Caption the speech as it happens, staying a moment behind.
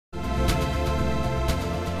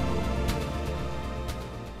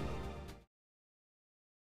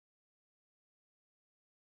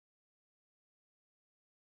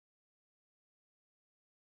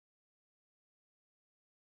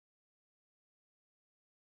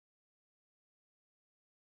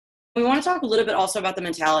We want to talk a little bit also about the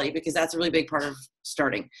mentality, because that's a really big part of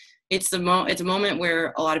starting. It's a moment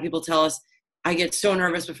where a lot of people tell us, I get so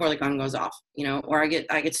nervous before the gun goes off, you know, or I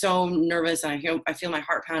get so nervous and I feel my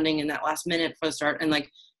heart pounding in that last minute for the start. And like,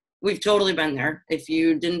 we've totally been there. If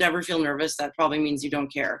you didn't ever feel nervous, that probably means you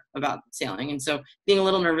don't care about sailing. And so being a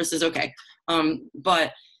little nervous is okay.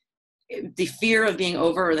 But the fear of being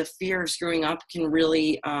over, or the fear of screwing up, can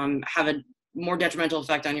really have a more detrimental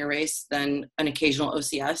effect on your race than an occasional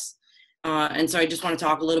OCS. And so I just want to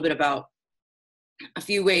talk a little bit about a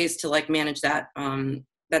few ways to like manage that,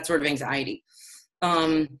 that sort of anxiety.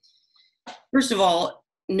 First of all,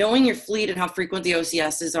 knowing your fleet and how frequent the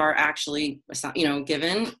OCSs are actually, you know,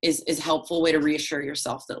 given is a helpful way to reassure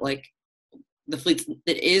yourself that like the fleet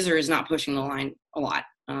that is or is not pushing the line a lot.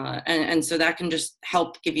 And so that can just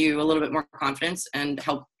help give you a little bit more confidence and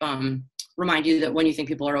help remind you that when you think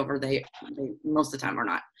people are over, they most of the time are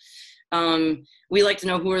not. We like to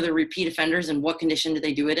know who are the repeat offenders and what condition do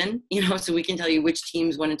they do it in, you know, so we can tell you which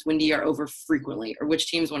teams when it's windy are over frequently, or which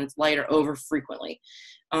teams when it's light are over frequently.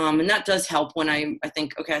 And that does help when I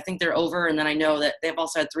think, okay, I think they're over. And then I know that they've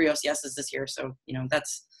also had 3 OCSs this year. So, you know,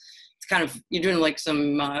 it's kind of, you're doing like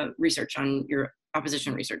some research on your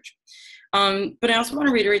opposition research. But I also want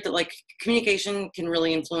to reiterate that like communication can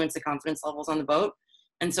really influence the confidence levels on the boat.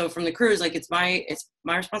 And so from the crews, like it's my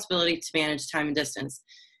responsibility to manage time and distance.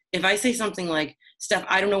 If I say something like, Steph,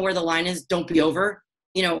 I don't know where the line is, don't be over,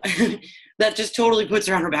 you know, that just totally puts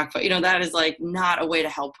her on her back foot. You know, that is like not a way to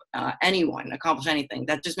help anyone accomplish anything.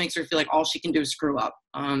 That just makes her feel like all she can do is screw up.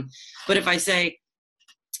 But if I say,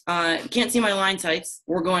 can't see my line sights,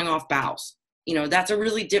 we're going off bows, you know, that's a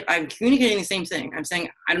really I'm communicating the same thing. I'm saying,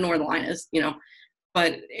 I don't know where the line is, you know,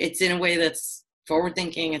 but it's in a way that's forward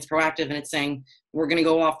thinking, it's proactive, and it's saying, we're going to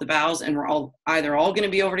go off the bows and we're all either all going to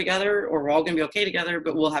be over together or we're all going to be okay together,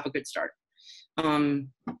 but we'll have a good start.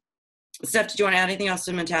 Steph, did you want to add anything else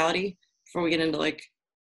to mentality before we get into like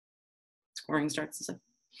scoring starts and stuff?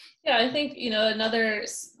 Yeah, I think, you know, another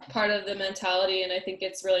part of the mentality, and I think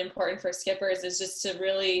it's really important for skippers, is just to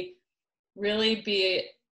really, really be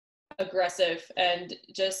aggressive and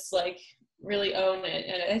just like really own it.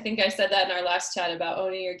 And I think I said that in our last chat about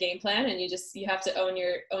owning your game plan, and you have to own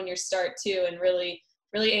your start too, and really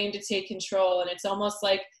aim to take control. And it's almost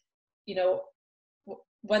like, you know,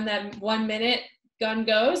 when that 1 minute gun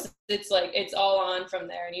goes, it's like it's all on from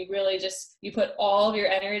there, and you really just you put all of your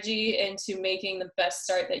energy into making the best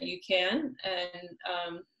start that you can.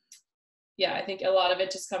 And yeah, I think a lot of it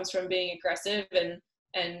just comes from being aggressive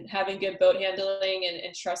and having good boat handling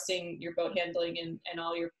and trusting your boat handling and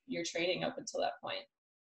all your training up until that point.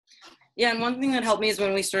 Yeah, and one thing that helped me is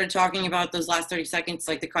when we started talking about those last 30 seconds,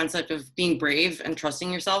 like the concept of being brave and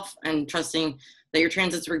trusting yourself and trusting that your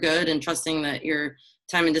transits were good and trusting that your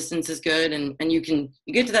time and distance is good. And you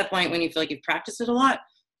get to that point when you feel like you've practiced it a lot,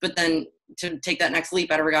 but then to take that next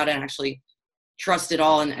leap out of regatta and actually trust it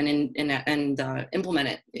all and implement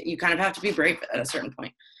it, you kind of have to be brave at a certain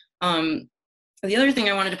point. The other thing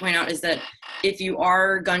I wanted to point out is that if you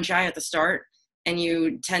are gun shy at the start and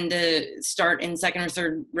you tend to start in second or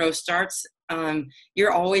third row starts,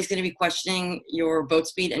 you're always going to be questioning your boat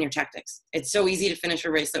speed and your tactics. It's so easy to finish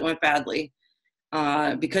a race that went badly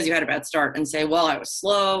because you had a bad start and say, well, I was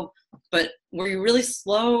slow, but were you really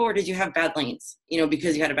slow, or did you have bad lanes, you know,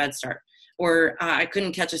 because you had a bad start? Or I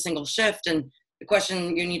couldn't catch a single shift. And the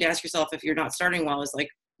question you need to ask yourself if you're not starting well is like,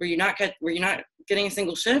 were you not getting a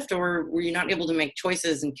single shift, or were you not able to make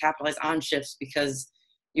choices and capitalize on shifts because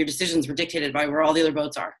your decisions were dictated by where all the other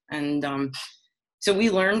boats are? And so we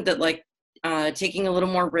learned that like taking a little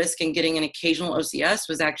more risk and getting an occasional OCS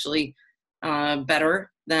was actually better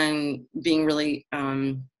than being really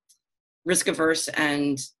risk averse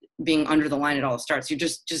and being under the line at all starts. You're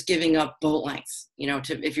just giving up boat lengths, you know,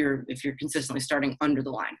 if you're consistently starting under the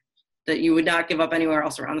line, that you would not give up anywhere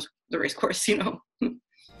else around the race course, you know.